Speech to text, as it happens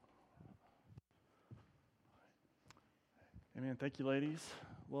Amen. Thank you, ladies.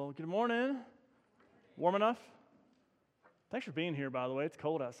 Well, good morning. Warm enough? Thanks for being here, by the way. It's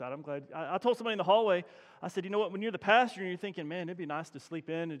cold outside. I'm glad. I told somebody in the hallway, I said, you know what, when you're the pastor and you're thinking, man, it'd be nice to sleep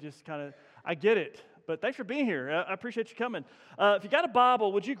in and just kind of, I get it. But thanks for being here. I appreciate you coming. If you got a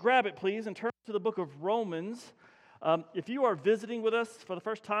Bible, would you grab it, please, and turn to the book of Romans. If you are visiting with us for the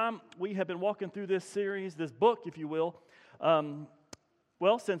first time, we have been walking through this series, this book, if you will,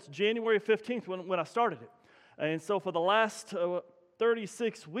 since January 15th when I started it. And so for the last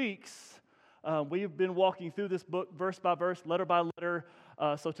 36 weeks, we've been walking through this book verse by verse, letter by letter.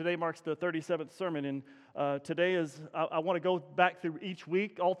 So today marks the 37th sermon. And today is, I want to go back through each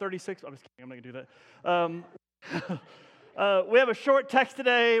week, all 36. I'm just kidding, I'm not going to do that. We have a short text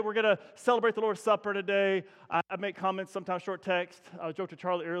today. We're going to celebrate the Lord's Supper today. I make comments, sometimes short text. I joked to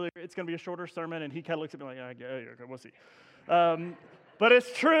Charlie earlier, it's going to be a shorter sermon, and he kind of looks at me like, okay, we'll see. But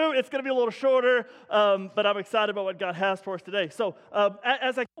it's true, it's going to be a little shorter, but I'm excited about what God has for us today. So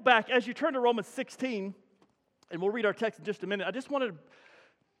as I go back, as you turn to Romans 16, and we'll read our text in just a minute, I just wanted to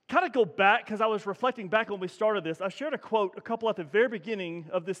kind of go back, because I was reflecting back when we started this. I shared a quote, a couple at the very beginning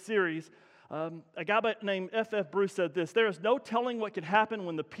of this series. A guy named F.F. Bruce said this: "There is no telling what can happen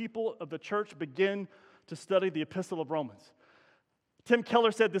when the people of the church begin to study the Epistle of Romans." Tim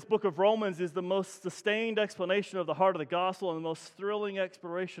Keller said this book of Romans is the most sustained explanation of the heart of the gospel and the most thrilling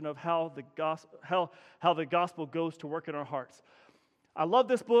exploration of how the gospel goes to work in our hearts. I love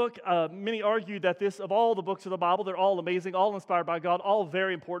this book. Many argue that of all the books of the Bible, they're all amazing, all inspired by God, all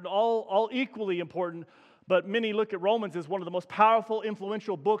very important, all equally important. But many look at Romans as one of the most powerful,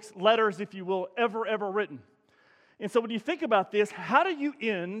 influential books, letters, if you will, ever written. And so when you think about this, how do you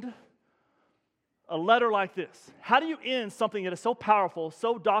end a letter like this? How do you end something that is so powerful,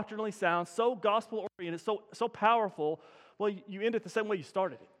 so doctrinally sound, so gospel-oriented, so powerful? Well, you end it the same way you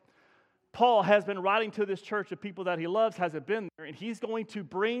started it. Paul has been writing to this church of people that he loves, hasn't been there, and he's going to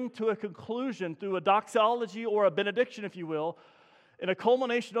bring to a conclusion through a doxology or a benediction, if you will, in a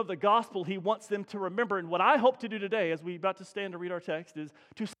culmination of the gospel he wants them to remember. And what I hope to do today, as we're about to stand to read our text, is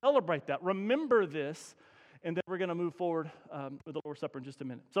to celebrate that. Remember this. And then we're going to move forward with the Lord's Supper in just a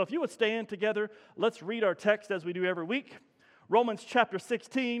minute. So if you would stand together, let's read our text as we do every week. Romans chapter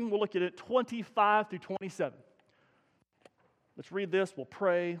 16, we'll look at it 25 through 27. Let's read this, we'll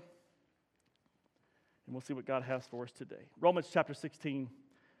pray, and we'll see what God has for us today. Romans chapter 16,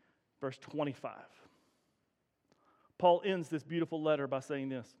 verse 25. Paul ends this beautiful letter by saying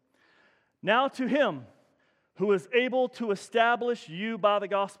this: "Now to him who is able to establish you by the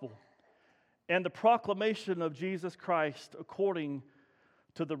gospel and the proclamation of Jesus Christ according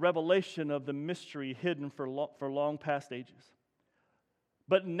to the revelation of the mystery hidden for long past ages,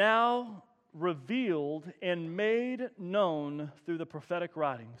 but now revealed and made known through the prophetic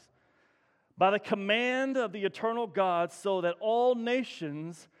writings, by the command of the eternal God, so that all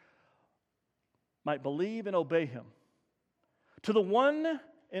nations might believe and obey him. To the one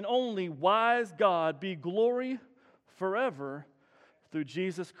and only wise God be glory forever through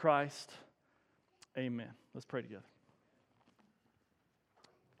Jesus Christ. Amen." Let's pray together.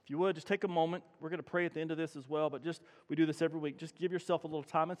 If you would, just take a moment. We're going to pray at the end of this as well, but we do this every week. Just give yourself a little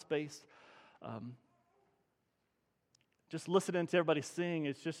time and space. Just listening to everybody sing,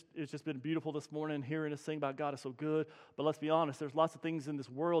 it's just been beautiful this morning. Hearing us sing about God is so good. But let's be honest, there's lots of things in this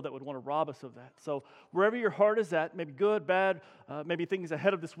world that would want to rob us of that. So wherever your heart is at, maybe good, bad, maybe things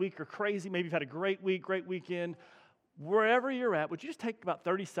ahead of this week are crazy. Maybe you've had a great week, great weekend. Wherever you're at, would you just take about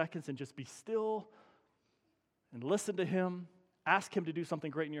 30 seconds and just be still and listen to him, ask him to do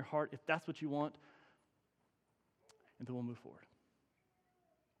something great in your heart if that's what you want, and then we'll move forward.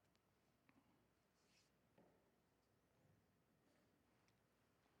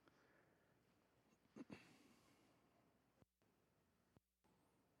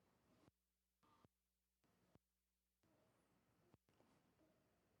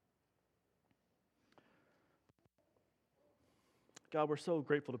 God, we're so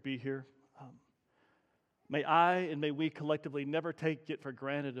grateful to be here. May I and may we collectively never take it for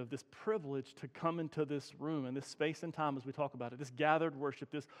granted of this privilege to come into this room and this space and time as we talk about it, this gathered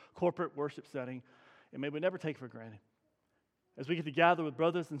worship, this corporate worship setting, and may we never take it for granted. As we get to gather with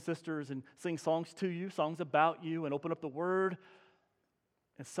brothers and sisters and sing songs to you, songs about you, and open up the Word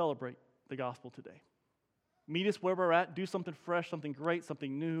and celebrate the gospel today. Meet us where we're at, do something fresh, something great,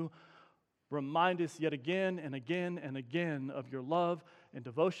 something new. Remind us yet again and again and again of your love and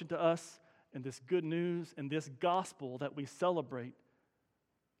devotion to us, and this good news and this gospel that we celebrate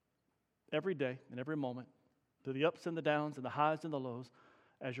every day and every moment, through the ups and the downs and the highs and the lows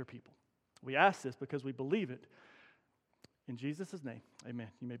as your people. We ask this because we believe it. In Jesus' name, amen.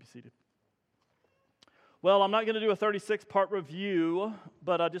 You may be seated. Well, I'm not going to do a 36-part review,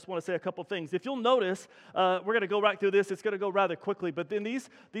 but I just want to say a couple things. If you'll notice, we're going to go right through this. It's going to go rather quickly, but then these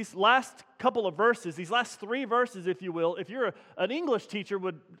last couple of verses, these last 3 verses, if you will, if you're an English teacher,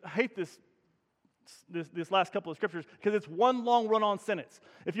 would hate this last couple of scriptures because it's one long run-on sentence.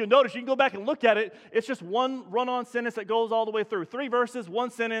 If you notice, you can go back and look at it. It's just one run-on sentence that goes all the way through. 3 verses,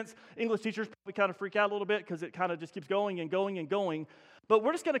 1 sentence. English teachers probably kind of freak out a little bit because it kind of just keeps going and going and going. But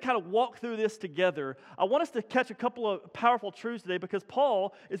we're just going to kind of walk through this together. I want us to catch a couple of powerful truths today because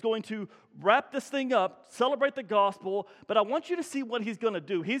Paul is going to wrap this thing up, celebrate the gospel, but I want you to see what he's going to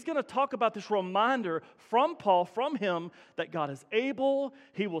do. He's going to talk about this reminder from Paul, from him, that God is able,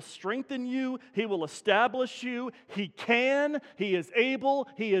 he will strengthen you, he will establish you, he can, he is able,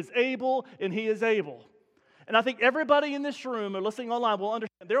 and he is able. And I think everybody in this room or listening online will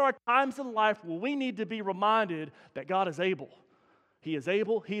understand there are times in life where we need to be reminded that God is able. He is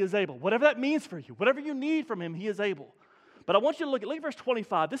able, he is able. Whatever that means for you, whatever you need from him, he is able. But I want you to look at verse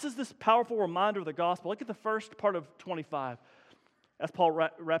 25. This is this powerful reminder of the gospel. Look at the first part of 25 as Paul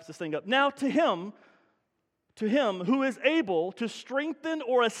wraps this thing up. Now to him who is able to strengthen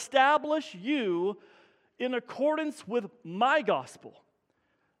or establish you in accordance with my gospel,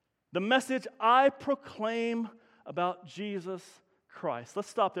 the message I proclaim about Jesus Christ. Let's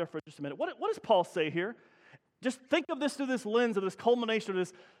stop there for just a minute. What does Paul say here? Just think of this through this lens of this culmination of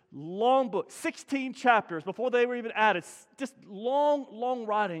this long book, 16 chapters before they were even added, just long, long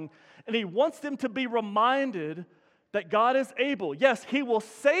writing. And he wants them to be reminded that God is able. Yes, he will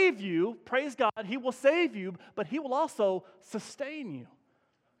save you, praise God, he will save you, but he will also sustain you.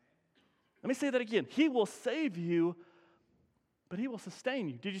 Let me say that again. He will save you, but he will sustain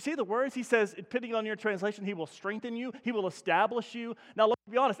you. Did you see the words? He says, depending on your translation, he will strengthen you. He will establish you. Now, let's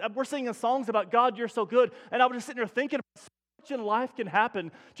be honest. We're singing songs about God, you're so good. And I was just sitting there thinking about so much in life can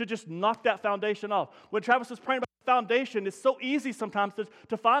happen to just knock that foundation off. When Travis was praying about the foundation, it's so easy sometimes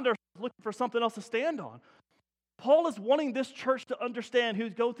to find ourselves looking for something else to stand on. Paul is wanting this church to understand,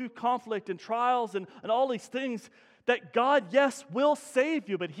 who's go through conflict and trials and all these things, that God, yes, will save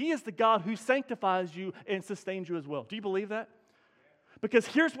you, but he is the God who sanctifies you and sustains you as well. Do you believe that? Because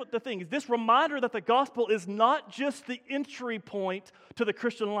here's what the thing is, this reminder that the gospel is not just the entry point to the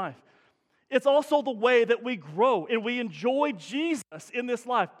Christian life. It's also the way that we grow and we enjoy Jesus in this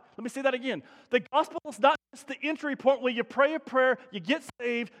life. Let me say that again. The gospel is not just the entry point where you pray a prayer, you get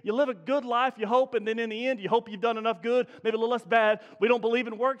saved, you live a good life, you hope, and then in the end, you hope you've done enough good, maybe a little less bad. We don't believe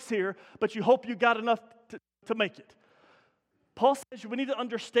in works here, but you hope you got enough to make it. Paul says we need to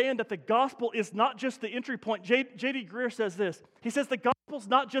understand that the gospel is not just the entry point. J.D. Greer says this. He says the gospel is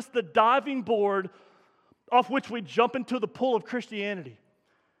not just the diving board off which we jump into the pool of Christianity.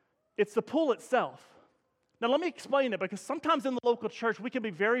 It's the pool itself. Now let me explain it, because sometimes in the local church we can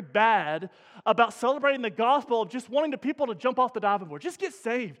be very bad about celebrating the gospel of just wanting the people to jump off the diving board. Just get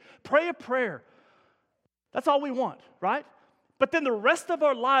saved. Pray a prayer. That's all we want, right? But then the rest of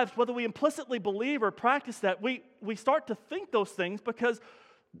our lives, whether we implicitly believe or practice that, we start to think those things because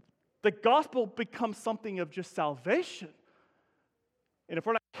the gospel becomes something of just salvation. And if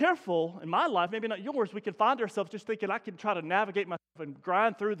we're not careful, in my life, maybe not yours, we can find ourselves just thinking, I can try to navigate myself and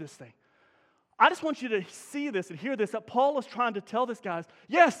grind through this thing. I just want you to see this and hear this, that Paul is trying to tell this, guys.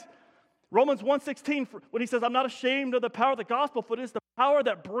 Yes, Romans 1:16, when he says, I'm not ashamed of the power of the gospel, for it is the power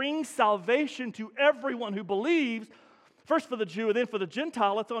that brings salvation to everyone who believes, first for the Jew and then for the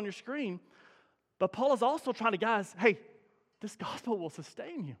Gentile. It's on your screen. But Paul is also trying to, guys, hey, this gospel will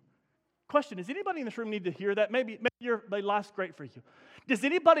sustain you. Question, does anybody in this room need to hear that? Maybe life's great for you. Does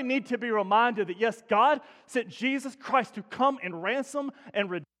anybody need to be reminded that, yes, God sent Jesus Christ to come and ransom and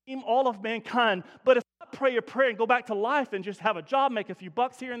redeem all of mankind, but if I pray a prayer and go back to life and just have a job, make a few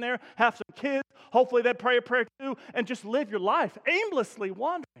bucks here and there, have some kids, hopefully they pray a prayer too, and just live your life aimlessly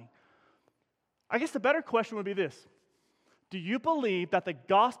wandering. I guess the better question would be this. Do you believe that the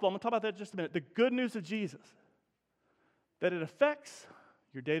gospel, I'm going to talk about that in just a minute, the good news of Jesus, that it affects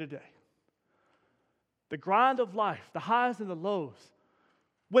your day-to-day? The grind of life, the highs and the lows.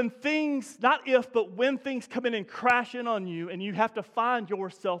 When things, not if, but when things come in and crash in on you and you have to find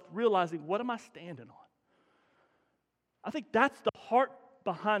yourself realizing, what am I standing on? I think that's the heart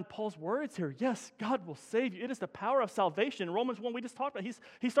behind Paul's words here. Yes, God will save you. It is the power of salvation. In Romans 1, we just talked about,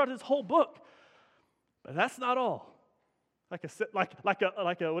 he started his whole book. But that's not all. Like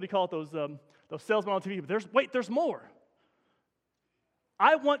a what do you call it, those salesmen on TV. But there's more.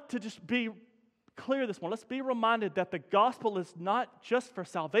 I want to just be clear this one. Let's be reminded that the gospel is not just for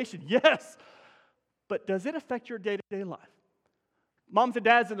salvation. Yes, but does it affect your day-to-day life? Moms and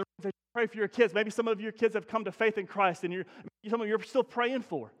dads in the room, pray for your kids. Maybe some of your kids have come to faith in Christ, and some of you are still praying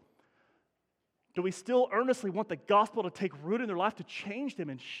for. Do we still earnestly want the gospel to take root in their life, to change them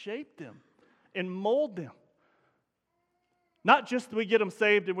and shape them and mold them? Not just do we get them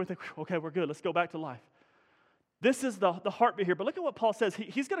saved and we think, okay, we're good, let's go back to life. This is the heartbeat here. But look at what Paul says.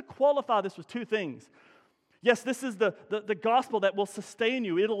 He's going to qualify this with two things. Yes, this is the gospel that will sustain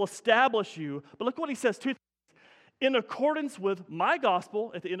you. It'll establish you. But look what he says, two things. In accordance with my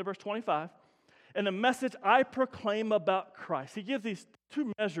gospel, at the end of verse 25, and the message I proclaim about Christ. He gives these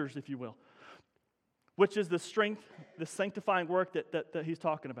two measures, if you will, which is the strength, the sanctifying work that he's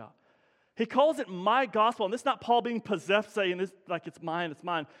talking about. He calls it my gospel, and this is not Paul being possessed, saying this like it's mine, it's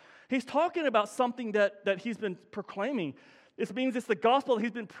mine. He's talking about something that he's been proclaiming. It means it's the gospel that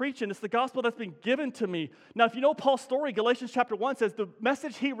he's been preaching. It's the gospel that's been given to me. Now, if you know Paul's story, Galatians chapter 1 says the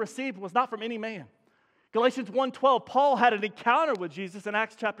message he received was not from any man. Galatians 1:12, Paul had an encounter with Jesus in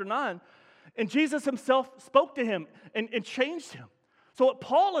Acts chapter 9, and Jesus himself spoke to him and changed him. So what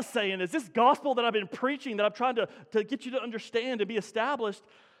Paul is saying is this gospel that I've been preaching, that I'm trying to get you to understand and be established,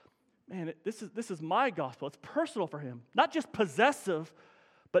 man, this is my gospel. It's personal for him. Not just possessive,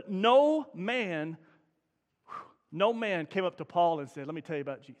 but no man came up to Paul and said, let me tell you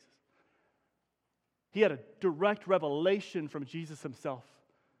about Jesus. He had a direct revelation from Jesus himself.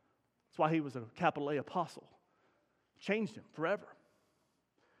 That's why he was a capital A apostle. Changed him forever.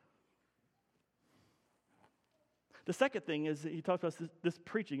 The second thing is that he talks about this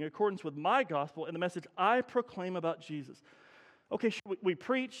preaching in accordance with my gospel and the message I proclaim about Jesus. Okay, we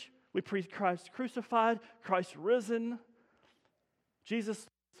preach Christ crucified, Christ risen. Jesus,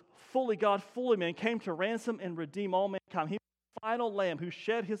 fully God, fully man, came to ransom and redeem all mankind. He was the final lamb who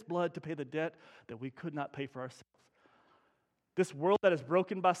shed his blood to pay the debt that we could not pay for ourselves. This world that is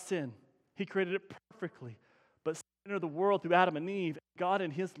broken by sin, he created it perfectly. But sin entered the world through Adam and Eve. God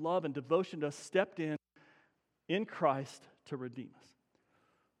in his love and devotion to us stepped in Christ to redeem us.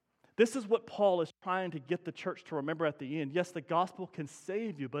 This is what Paul is trying to get the church to remember at the end. Yes, the gospel can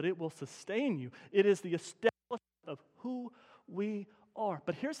save you, but it will sustain you. It is the establishment of who we are.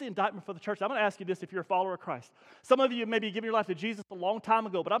 But here's the indictment for the church. I'm going to ask you this if you're a follower of Christ. Some of you maybe giving your life to Jesus a long time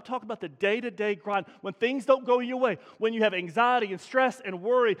ago, but I'm talking about the day-to-day grind. When things don't go your way, when you have anxiety and stress and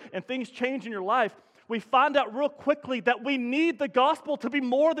worry and things change in your life, we find out real quickly that we need the gospel to be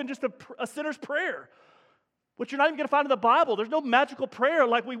more than just a sinner's prayer, which you're not even going to find in the Bible. There's no magical prayer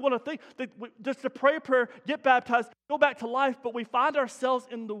like we want to think. Just to pray a prayer, get baptized, go back to life. But we find ourselves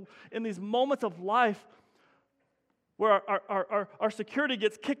in these moments of life where our security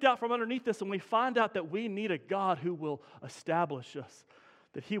gets kicked out from underneath us, and we find out that we need a God who will establish us,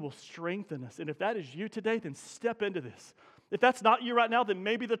 that he will strengthen us. And if that is you today, then step into this. If that's not you right now, then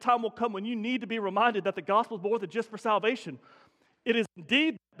maybe the time will come when you need to be reminded that the gospel is more than just for salvation. It is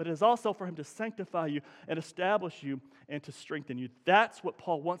indeed, but it is also for him to sanctify you and establish you and to strengthen you. That's what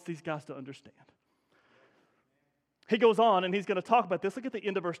Paul wants these guys to understand. He goes on and he's going to talk about this. Look at the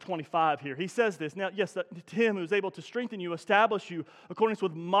end of verse 25 here. He says this. Now, yes, to him who is able to strengthen you, establish you according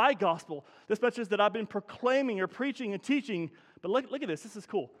with my gospel. This message that I've been proclaiming or preaching and teaching. But look at this. This is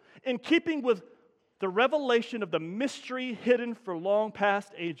cool. In keeping with the revelation of the mystery hidden for long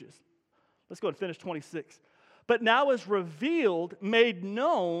past ages. Let's go and finish 26. But now is revealed, made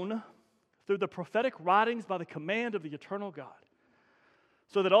known through the prophetic writings by the command of the eternal God,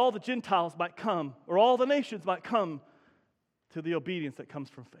 so that all the Gentiles might come, or all the nations might come to the obedience that comes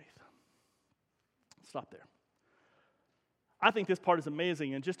from faith. Stop there. I think this part is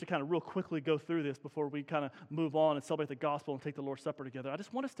amazing, and just to kind of real quickly go through this before we kind of move on and celebrate the gospel and take the Lord's Supper together, I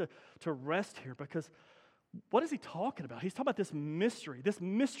just want us to rest here, because what is he talking about? He's talking about this mystery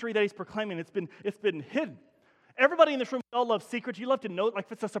that he's proclaiming. It's been hidden. Everybody in this room, we all love secrets. You love to know, like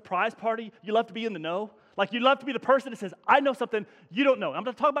if it's a surprise party, you love to be in the know. Like you love to be the person that says, I know something you don't know. I'm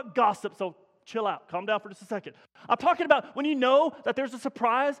going to talk about gossip, so chill out. Calm down for just a second. I'm talking about when you know that there's a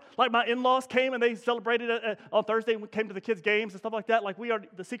surprise, like my in-laws came and they celebrated on Thursday and we came to the kids' games and stuff like that. Like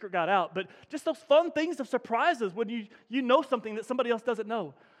the secret got out. But just those fun things of surprises when you know something that somebody else doesn't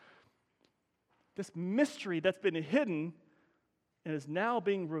know. This mystery that's been hidden and is now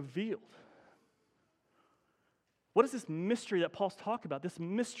being revealed. What is this mystery that Paul's talking about? This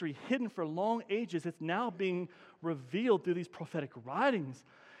mystery hidden for long ages, it's now being revealed through these prophetic writings.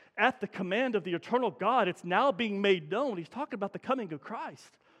 At the command of the eternal God, it's now being made known. He's talking about the coming of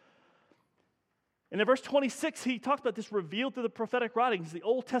Christ. And in verse 26, he talks about this revealed through the prophetic writings. The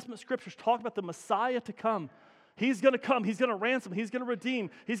Old Testament scriptures talk about the Messiah to come. He's going to come. He's going to ransom. He's going to redeem.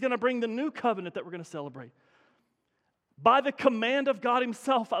 He's going to bring the new covenant that we're going to celebrate. By the command of God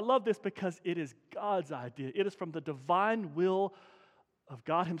himself. I love this because it is God's idea. It is from the divine will of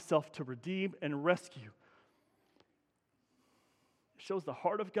God himself to redeem and rescue. shows the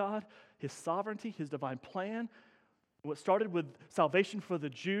heart of God, his sovereignty, his divine plan. What started with salvation for the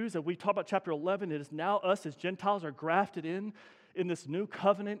Jews, and we talk about chapter 11, it is now us as Gentiles are grafted in this new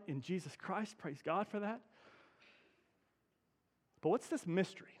covenant in Jesus Christ. Praise God for that. But what's this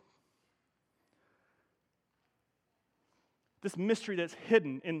mystery? This mystery that's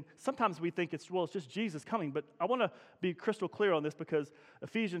hidden, and sometimes we think it's just Jesus coming, but I want to be crystal clear on this because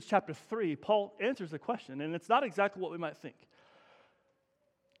Ephesians chapter 3, Paul answers the question, and it's not exactly what we might think.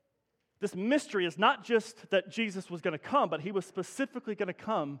 This mystery is not just that Jesus was going to come, but he was specifically going to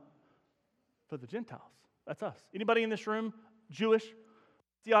come for the Gentiles. That's us. Anybody in this room, Jewish,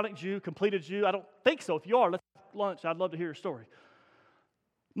 Messianic Jew, completed Jew? I don't think so. If you are, let's have lunch. I'd love to hear your story.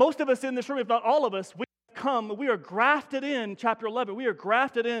 Most of us in this room, if not all of us, we are grafted in, chapter 11, we are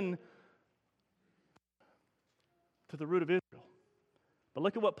grafted in to the root of Israel. But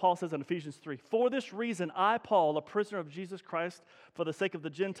look at what Paul says in Ephesians 3. For this reason, I, Paul, a prisoner of Jesus Christ, for the sake of the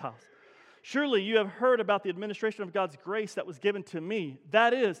Gentiles. Surely you have heard about the administration of God's grace that was given to me.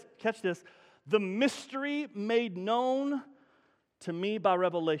 That is, catch this, the mystery made known to me by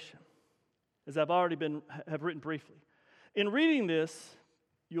revelation, as I've already have written briefly. In reading this,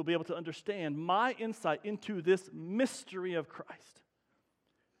 you'll be able to understand my insight into this mystery of Christ,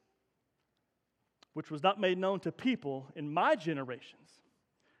 which was not made known to people in my generations,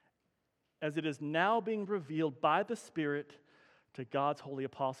 as it is now being revealed by the Spirit to God's holy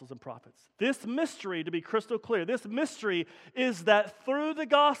apostles and prophets. This mystery, to be crystal clear, this mystery is that through the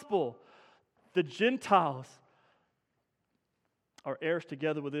gospel, the Gentiles are heirs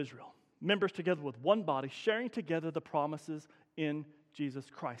together with Israel, members together with one body, sharing together the promises in Jesus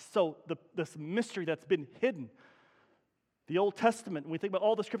Christ. So this mystery that's been hidden, the Old Testament, when we think about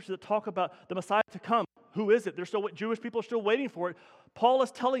all the scriptures that talk about the Messiah to come, who is it? Jewish people are still waiting for it. Paul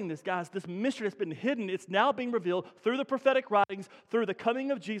is telling this, guys, this mystery that's been hidden, it's now being revealed through the prophetic writings, through the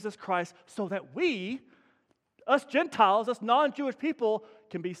coming of Jesus Christ, so that we, us Gentiles, us non-Jewish people,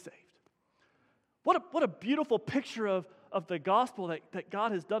 can be saved. What a beautiful picture of the gospel that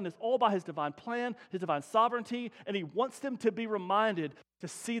God has done this all by his divine plan, his divine sovereignty, and he wants them to be reminded to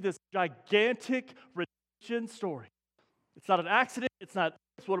see this gigantic redemption story. It's not an accident. It's not,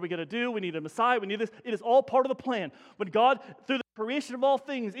 what are we going to do? We need a Messiah. We need this. It is all part of the plan. When God, through the creation of all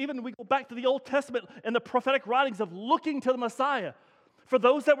things, even we go back to the Old Testament and the prophetic writings of looking to the Messiah, for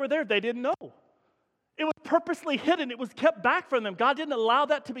those that were there, they didn't know. It was purposely hidden. It was kept back from them. God didn't allow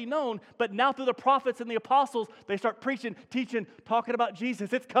that to be known, but now through the prophets and the apostles, they start preaching, teaching, talking about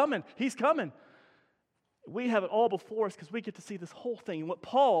Jesus. It's coming. He's coming. We have it all before us because we get to see this whole thing. And what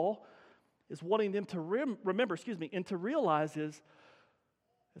Paul is wanting them to remember, and to realize is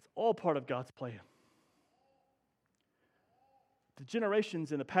it's all part of God's plan. The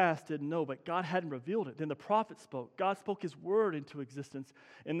generations in the past didn't know, but God hadn't revealed it. Then the prophet spoke. God spoke his word into existence.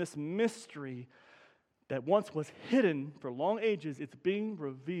 And this mystery that once was hidden for long ages, it's being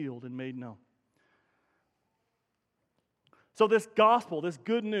revealed and made known. So this gospel, this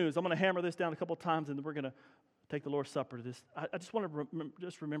good news, I'm going to hammer this down a couple of times, and then we're going to take the Lord's Supper to this. I just want to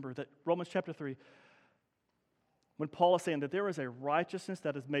remember that Romans chapter 3, when Paul is saying that there is a righteousness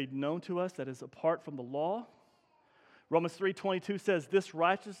that is made known to us that is apart from the law, Romans 3:22 says, this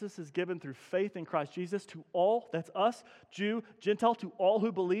righteousness is given through faith in Christ Jesus to all, that's us, Jew, Gentile, to all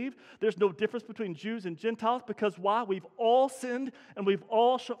who believe. There's no difference between Jews and Gentiles because why? We've all sinned and we've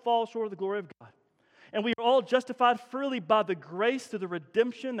all fallen short of the glory of God. And we are all justified freely by the grace through the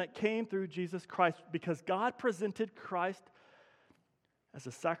redemption that came through Jesus Christ because God presented Christ as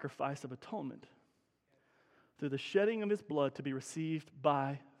a sacrifice of atonement through the shedding of his blood to be received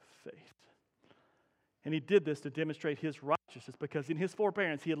by faith. And he did this to demonstrate his righteousness because in his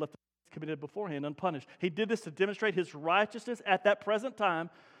forbearance he had left the sins committed beforehand unpunished. He did this to demonstrate his righteousness at that present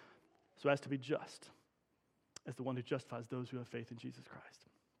time so as to be just as the one who justifies those who have faith in Jesus Christ.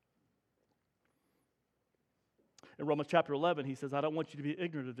 In Romans chapter 11, he says, I don't want you to be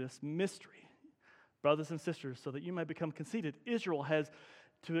ignorant of this mystery, brothers and sisters, so that you may become conceited. Israel has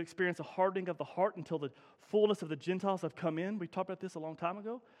to experience a hardening of the heart until the fullness of the Gentiles have come in. We talked about this a long time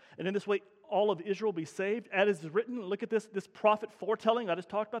ago. And in this way, all of Israel will be saved. As is written, look at this prophet foretelling. I just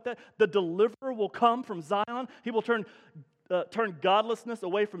talked about that. The deliverer will come from Zion. He will turn godlessness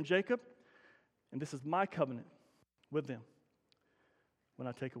away from Jacob. And this is my covenant with them when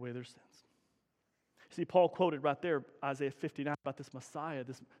I take away their sins. See, Paul quoted right there Isaiah 59 about this Messiah,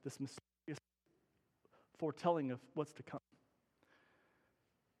 this mysterious foretelling of what's to come.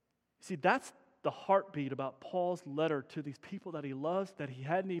 See, that's the heartbeat about Paul's letter to these people that he loves that he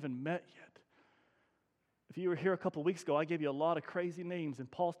hadn't even met yet. If you were here a couple of weeks ago, I gave you a lot of crazy names, and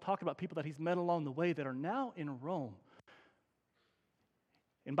Paul's talking about people that he's met along the way that are now in Rome.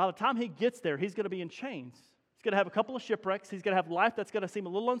 And by the time he gets there, he's going to be in chains. He's going to have a couple of shipwrecks. He's going to have life that's going to seem a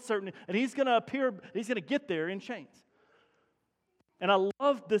little uncertain. And he's going to get there in chains. And I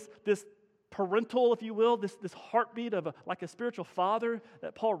love this parental, if you will, this heartbeat of like a spiritual father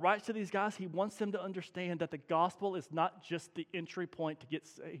that Paul writes to these guys. He wants them to understand that the gospel is not just the entry point to get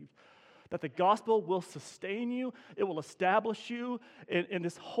saved. That the gospel will sustain you, it will establish you in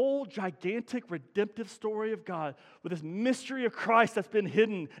this whole gigantic redemptive story of God with this mystery of Christ that's been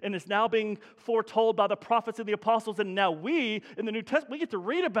hidden and is now being foretold by the prophets and the apostles. And now we, in the New Testament, we get to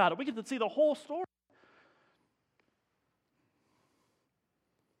read about it. We get to see the whole story.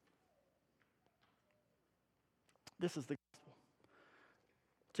 This is the gospel.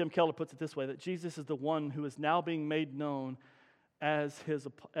 Tim Keller puts it this way, that Jesus is the one who is now being made known as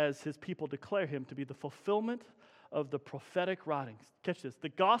his people declare him to be the fulfillment of the prophetic writings. Catch this. The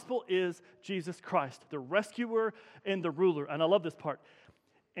gospel is Jesus Christ, the rescuer and the ruler. And I love this part.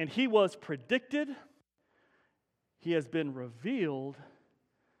 And he was predicted, he has been revealed,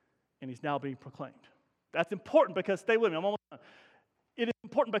 and he's now being proclaimed. That's important because, stay with me, I'm almost done. It is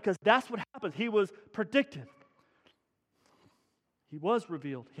important because that's what happens. He was predicted. He was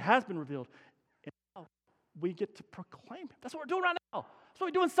revealed. He has been revealed. And now we get to proclaim him. That's what we're doing right now. That's what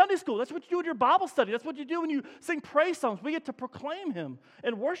we do in Sunday school. That's what you do in your Bible study. That's what you do when you sing praise songs. We get to proclaim him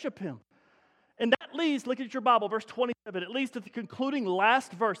and worship him. And that leads, look at your Bible, verse 27. It leads to the concluding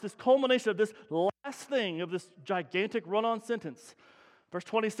last verse, this culmination of this last thing, of this gigantic run-on sentence. Verse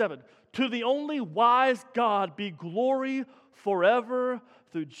 27, to the only wise God be glory forever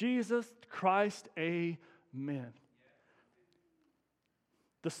through Jesus Christ. Amen.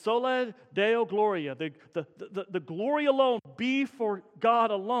 The sole Deo Gloria, the glory alone be for God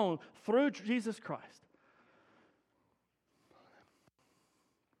alone through Jesus Christ.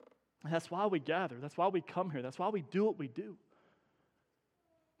 And that's why we gather. That's why we come here. That's why we do what we do.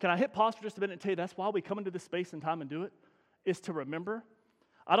 Can I hit pause for just a minute and tell you that's why we come into this space and time and do it? Is to remember.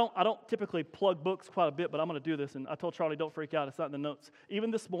 I don't typically plug books quite a bit, but I'm going to do this. And I told Charlie, don't freak out. It's not in the notes. Even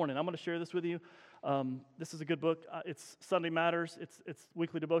this morning, I'm going to share this with you. This is a good book. It's Sunday Matters. It's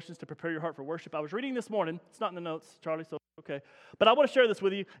weekly devotions to prepare your heart for worship. I was reading this morning. It's not in the notes, Charlie, so okay. But I want to share this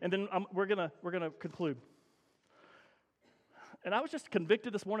with you, and then we're gonna conclude. And I was just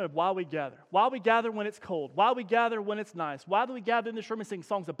convicted this morning of why we gather. Why we gather when it's cold. Why we gather when it's nice. Why do we gather in this room and sing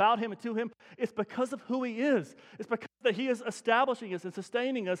songs about him and to him? It's because of who he is. It's because that he is establishing us and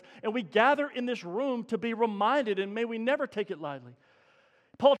sustaining us. And we gather in this room to be reminded, and may we never take it lightly.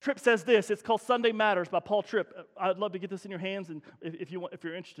 Paul Tripp says this. It's called Sunday Matters by Paul Tripp. I'd love to get this in your hands and if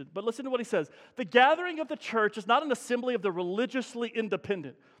you're interested. But listen to what he says. The gathering of the church is not an assembly of the religiously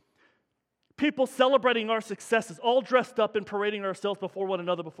independent. People celebrating our successes, all dressed up and parading ourselves before one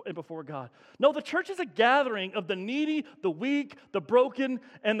another and before God. No, the church is a gathering of the needy, the weak, the broken,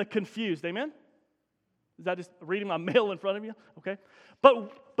 and the confused. Amen? Is that just reading my mail in front of you? Okay.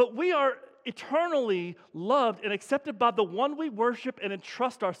 But we are eternally loved and accepted by the one we worship and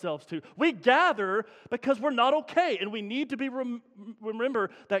entrust ourselves to. We gather because we're not okay, and we need to be remember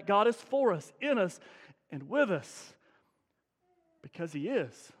that God is for us, in us, and with us because he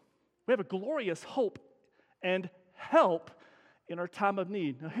is. We have a glorious hope and help in our time of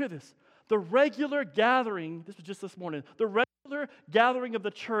need. Now hear this. The regular gathering, this was just this morning, the regular gathering of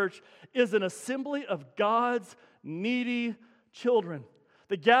the church is an assembly of God's needy children.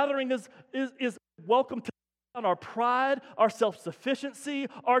 The gathering is welcome to our pride, our self-sufficiency,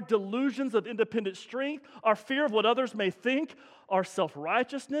 our delusions of independent strength, our fear of what others may think, our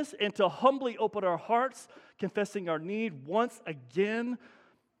self-righteousness, and to humbly open our hearts, confessing our need once again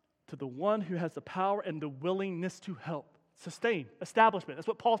to the one who has the power and the willingness to help. Sustain, establishment. That's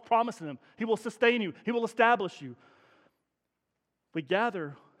what Paul's promising them. He will sustain you. He will establish you. We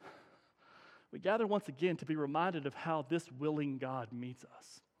gather once again to be reminded of how this willing God meets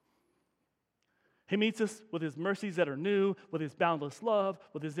us. He meets us with his mercies that are new, with his boundless love,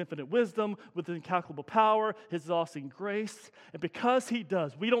 with his infinite wisdom, with his incalculable power, his exhausting grace. And because he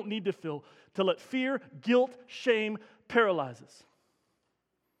does, we don't need to let fear, guilt, shame paralyze us.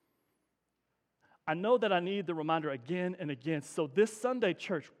 I know that I need the reminder again and again. So this Sunday,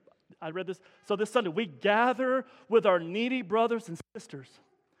 church, I read this. So this Sunday, we gather with our needy brothers and sisters.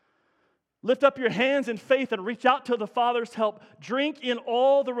 Lift up your hands in faith and reach out to the Father's help. Drink in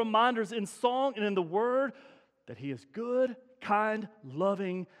all the reminders in song and in the word that he is good, kind,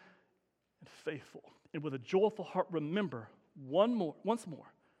 loving, and faithful. And with a joyful heart, remember once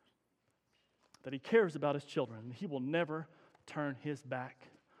more that he cares about his children and he will never turn his back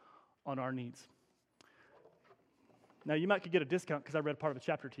on our needs. Now, you might could get a discount because I read part of a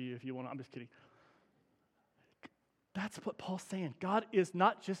chapter to you if you want. I'm just kidding. That's what Paul's saying. God is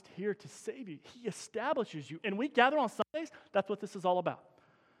not just here to save you. He establishes you. And we gather on Sundays, that's what this is all about.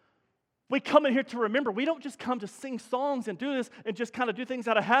 We come in here to remember. We don't just come to sing songs and do this and just kind of do things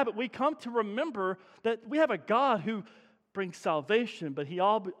out of habit. We come to remember that we have a God who brings salvation, but he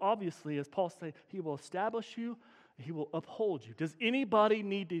obviously, as Paul said, he will establish you, he will uphold you. Does anybody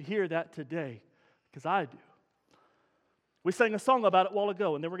need to hear that today? Because I do. We sang a song about it a while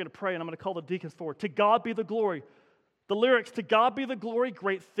ago, and then we're going to pray, and I'm going to call the deacons forward. To God be the glory. The lyrics, to God be the glory,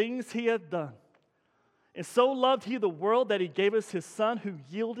 great things he hath done. And so loved he the world that he gave us his Son, who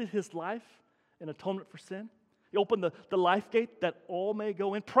yielded his life in atonement for sin. He opened the life gate that all may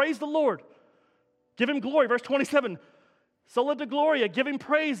go in. Praise the Lord. Give him glory. Verse 27, Sola de Gloria, give him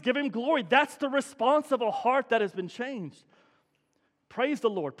praise, give him glory. That's the response of a heart that has been changed. Praise the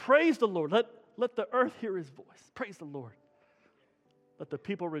Lord. Praise the Lord. Let the earth hear his voice. Praise the Lord. Let the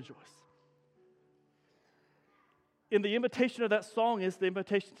people rejoice. In the invitation of that song is the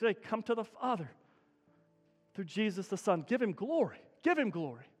invitation today, come to the Father through Jesus the Son. Give him glory. Give him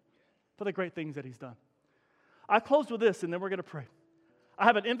glory for the great things that he's done. I close with this, and then we're going to pray. I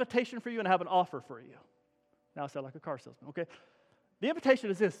have an invitation for you, and I have an offer for you. Now I sound like a car salesman, okay? The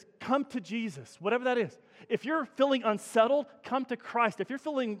invitation is this: come to Jesus, whatever that is. If you're feeling unsettled, come to Christ. If you're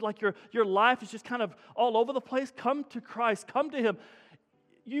feeling like your life is just kind of all over the place, come to Christ. Come to him.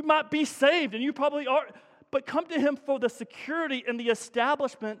 You might be saved, and you probably are, but come to him for the security and the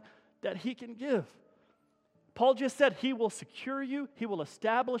establishment that he can give. Paul just said he will secure you, he will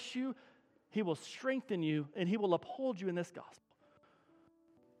establish you, he will strengthen you, and he will uphold you in this gospel.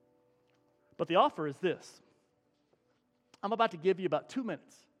 But the offer is this. I'm about to give you about 2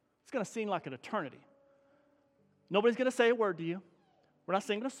 minutes. It's going to seem like an eternity. Nobody's going to say a word to you. We're not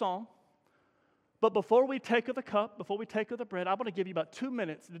singing a song. But before we take of the cup, before we take of the bread, I'm going to give you about 2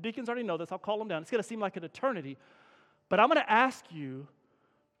 minutes. The deacons already know this. I'll call them down. It's going to seem like an eternity. But I'm going to ask you,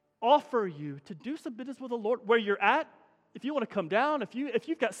 offer you to do some business with the Lord where you're at. If you want to come down, if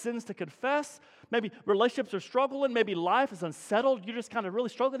you've got sins to confess, maybe relationships are struggling, maybe life is unsettled, you're just kind of really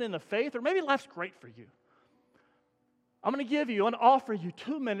struggling in the faith, or maybe life's great for you. I'm going to give you and offer you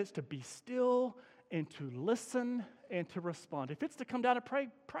 2 minutes to be still and to listen and to respond. If it's to come down and pray,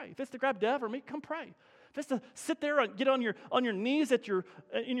 pray. If it's to grab Dev or me, come pray. If it's to sit there and get on your knees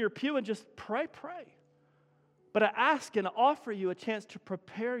in your pew and just pray, pray. But I ask and I offer you a chance to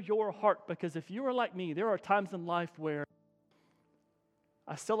prepare your heart, because if you are like me, there are times in life where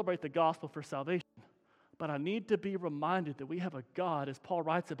I celebrate the gospel for salvation, but I need to be reminded that we have a God, as Paul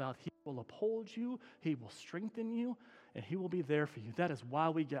writes about, he will uphold you, he will strengthen you, and he will be there for you. That is why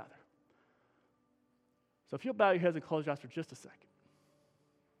we gather. So if you'll bow your heads and close your eyes for just a second.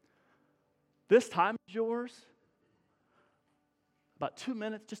 This time is yours. About 2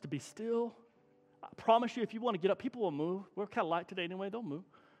 minutes just to be still. I promise you, if you want to get up, people will move. We're kind of light today anyway, they'll move.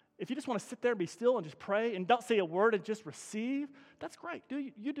 If you just want to sit there and be still and just pray and don't say a word and just receive, that's great.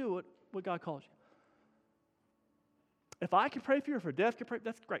 You do what God calls you. If I can pray for you, or if Dev can pray,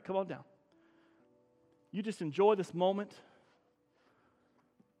 that's great. Come on down. You just enjoy this moment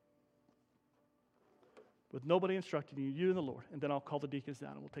with nobody instructing you, you and the Lord, and then I'll call the deacons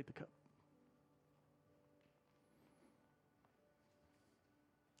down and we'll take the cup.